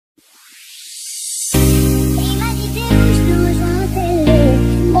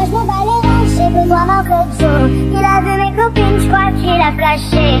Il a vu mes copines, je crois qu'il a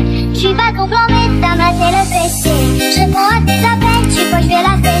flashé. Je suis pas ton plan mais t'as maté le fessier. Je réponds à tes appels, tu crois que je vais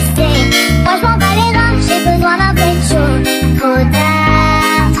la fester. Moi je m'en bats les reins, j'ai besoin d'un pécho. Trop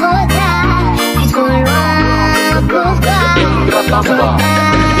tard, t'es trop loin pour toi.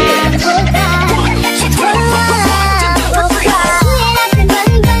 Trop tard, j'suis trop loin pour toi. Qui est la plus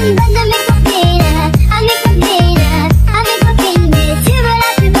bonne de mes copines? À mes copines, mais tu veux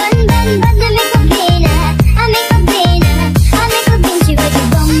la plus bonne de mes copines. À mes copines, tu veux te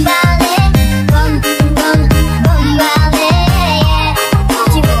bombarder, bombarder, yeah.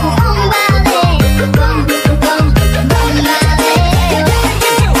 Tu veux te bombarder, bombarder.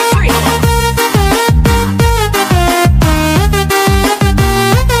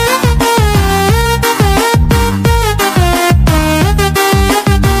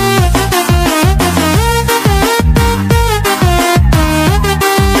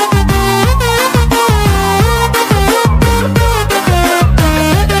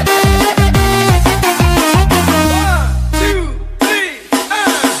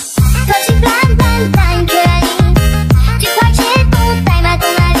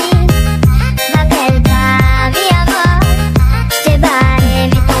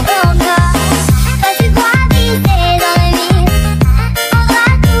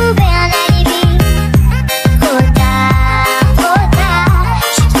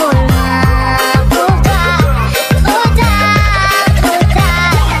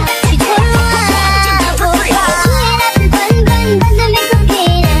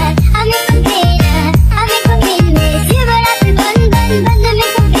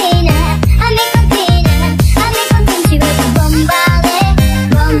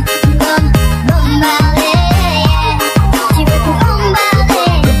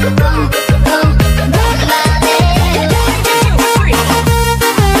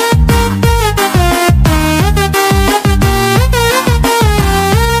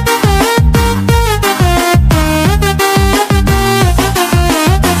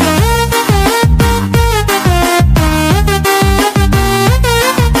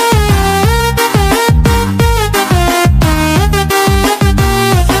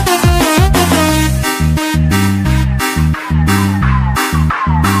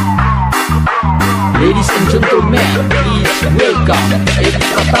 Ladies and gentlemen, please welcome Edi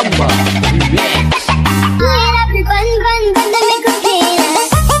Pratamba Remix. Qui est la plus bonne de mes copines?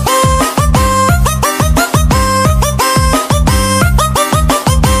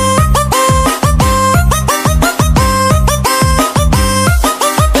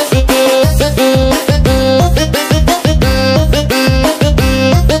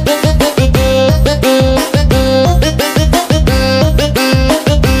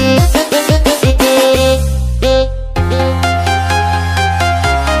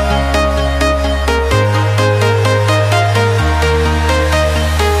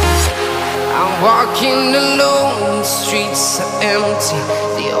 Walking alone, the streets are empty.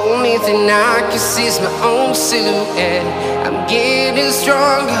 The only thing I can see is my own silhouette. I'm getting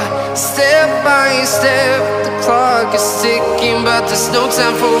stronger, step by step. The clock is ticking, but there's no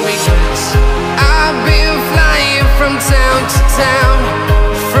time for regrets. I've been flying from town to town,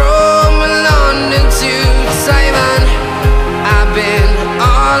 from London to Taiwan. I've been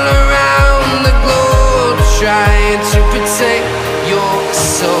all around the globe, trying to protect your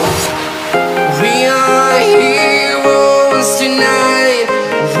soul. We are heroes tonight.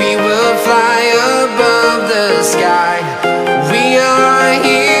 We will fly above the sky. We are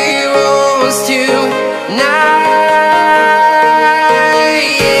heroes tonight.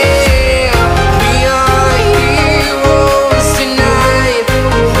 Yeah. We are heroes tonight.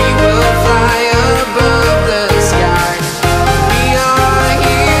 We will fly above the sky. We are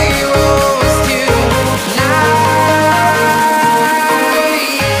heroes tonight.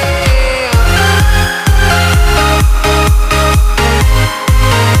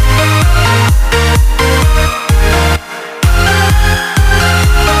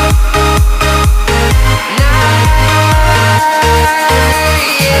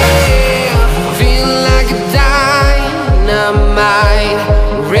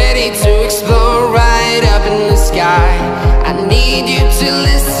 I need you to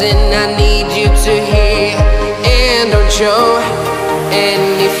listen.